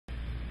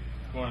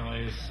Morning,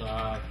 ladies.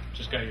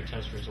 Just got your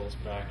test results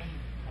back.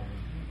 I'm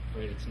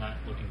afraid it's not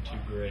looking too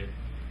great.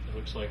 It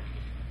looks like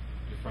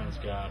your friend's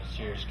got a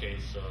serious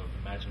case of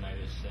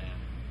imaginitis,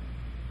 and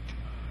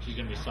she's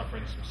going to be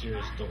suffering some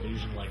serious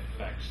delusion-like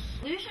effects.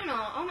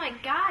 Delusional? Oh my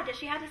god, does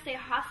she have to stay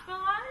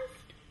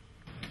hospitalized?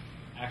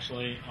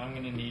 Actually, I'm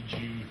going to need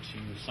you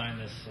to sign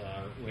this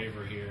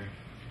waiver here.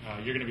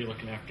 You're going to be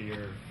looking after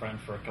your friend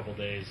for a couple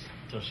days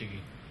until she's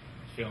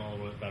feeling a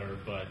little bit better,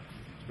 but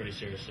it's pretty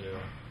serious, so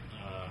you're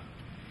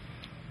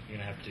going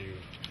to have to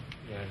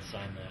go ahead and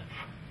sign that.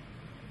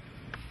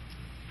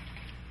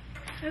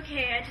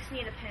 Okay, I just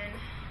need a pen.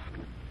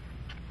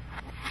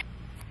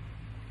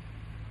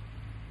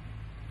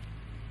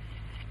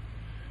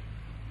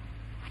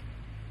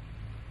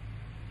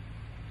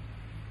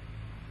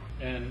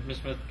 And Ms.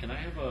 Smith, can I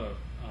have a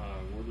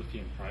word with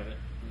you in private?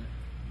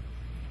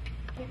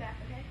 Be back,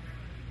 okay?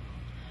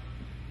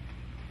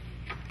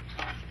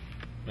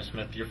 Ms.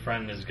 Smith, your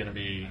friend is going to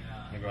be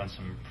undergoing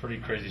some pretty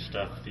crazy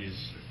stuff.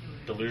 These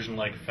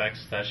delusion-like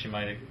effects that she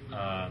might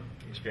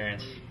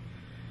experience.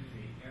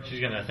 She's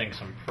going to think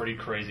some pretty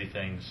crazy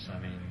things. I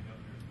mean,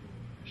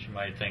 she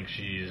might think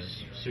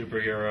she's a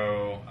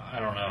superhero. I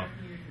don't know.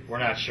 We're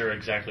not sure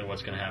exactly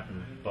what's going to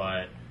happen,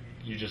 but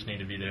you just need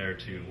to be there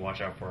to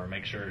watch out for her,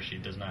 make sure she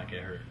does not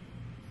get hurt.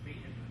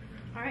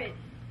 All right.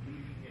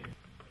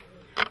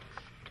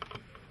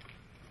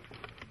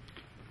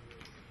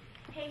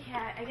 Hey,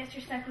 Kat, I guess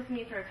you're stuck with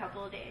me for a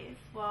couple of days.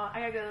 Well,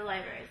 I gotta go to the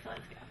library, so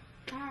let's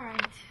go. All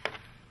right.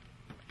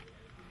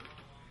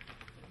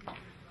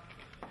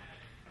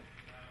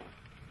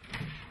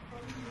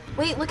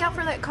 Wait, look out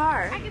for that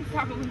car. I can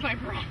stop it with my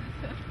breath.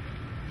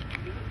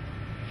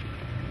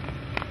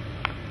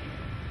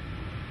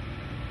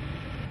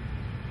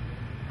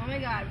 Oh my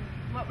god,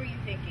 what were you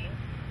thinking?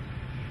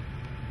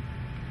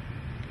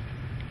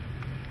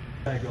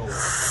 What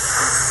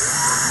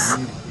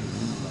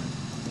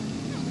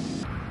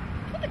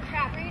the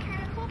crap are you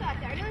trying to pull back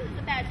there? I know this is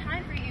a bad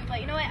time for you,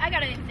 but you know what? I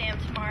got an exam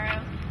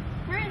tomorrow.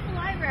 We're in the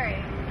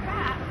library.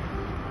 Crap.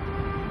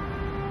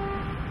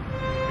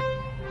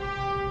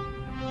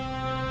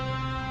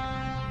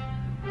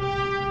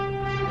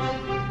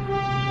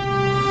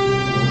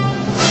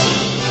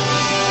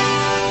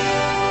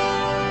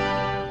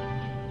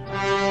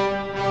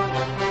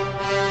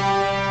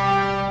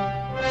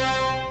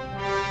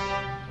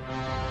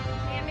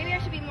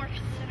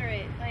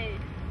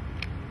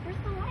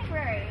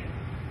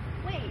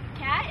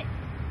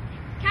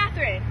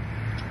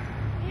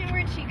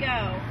 Where'd she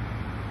go?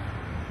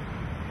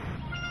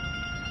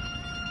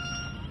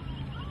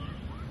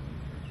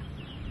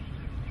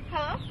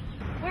 Hello?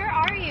 Where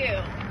are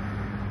you?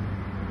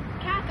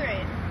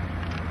 Catherine?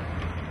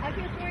 I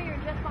could swear you were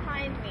just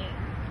behind me.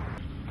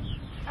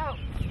 Oh,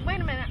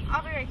 wait a minute.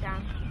 I'll be right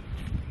down.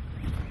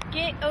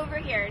 Get over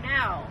here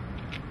now.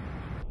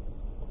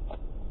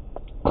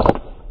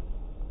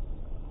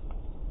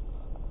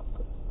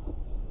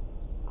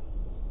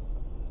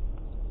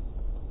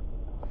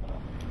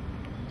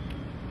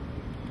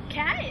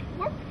 Kat,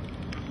 where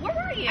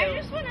were you? I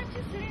just went up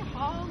to City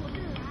Hall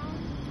looking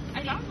around.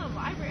 I found the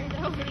library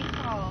though. City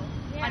Hall.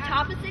 Yeah. On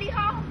top of City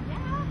Hall?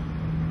 Yeah.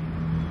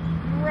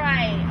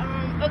 Right.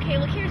 Okay,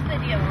 look, here's the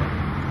deal.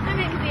 I'm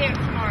going to be here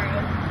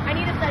tomorrow. I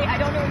need to study. I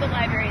don't know where the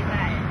library is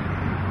at.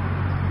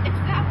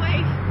 It's that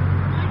way.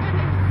 My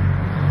goodness.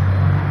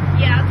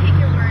 Yeah, I'll take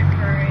your word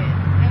for it.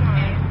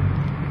 Okay.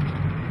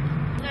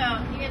 So,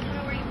 you guys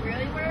know where you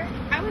really were?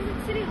 I was at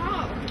City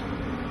Hall.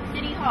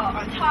 City Hall.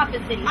 On top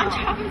of City Hall. On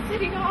top of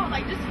City Hall.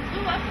 Like, just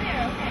flew up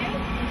there, okay?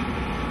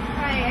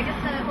 Right, I guess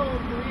that whole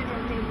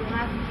delusional thing will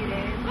last a few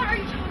days. What are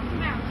you talking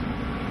about?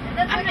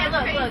 That's I'm okay, not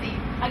look. crazy.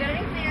 I got an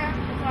exam.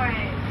 It's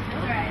alright. It's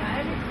alright.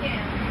 I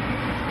understand.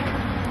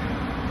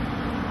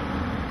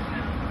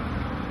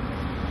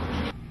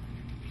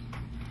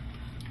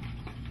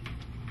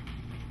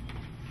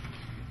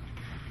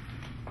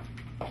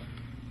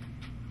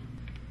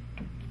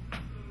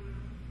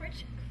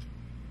 Rich.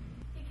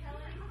 Hey,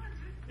 Kelly.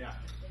 Yeah.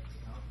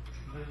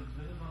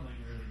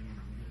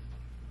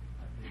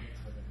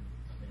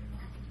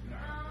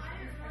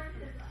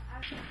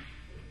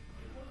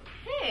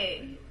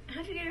 Hey,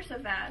 how'd you get her so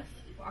fast?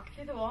 Walk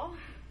through the wall.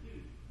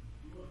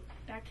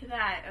 Back to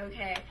that,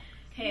 okay.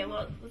 Okay,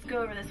 well, let's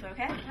go over this way,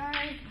 okay?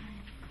 Alright.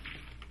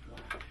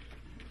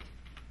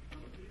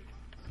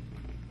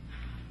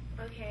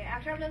 Okay,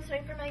 after I'm done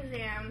studying for my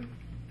exam,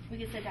 we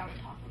can sit down and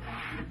talk,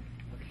 okay?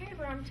 Okay,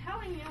 but I'm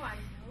telling you, I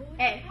know.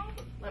 Hey,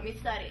 let me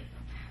study.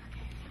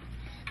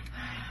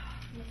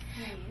 Let's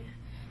see.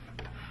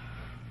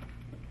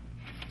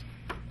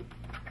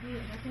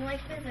 Nothing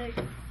like physics.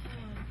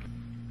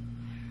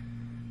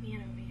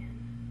 Man, oh man.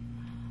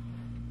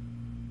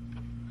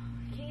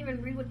 I can't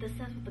even read what this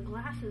says with the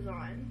glasses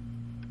on.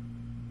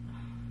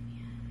 Oh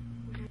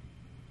man.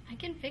 I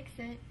can fix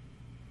it.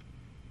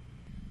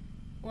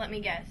 Let me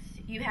guess.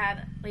 You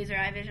have laser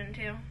eye vision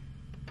too?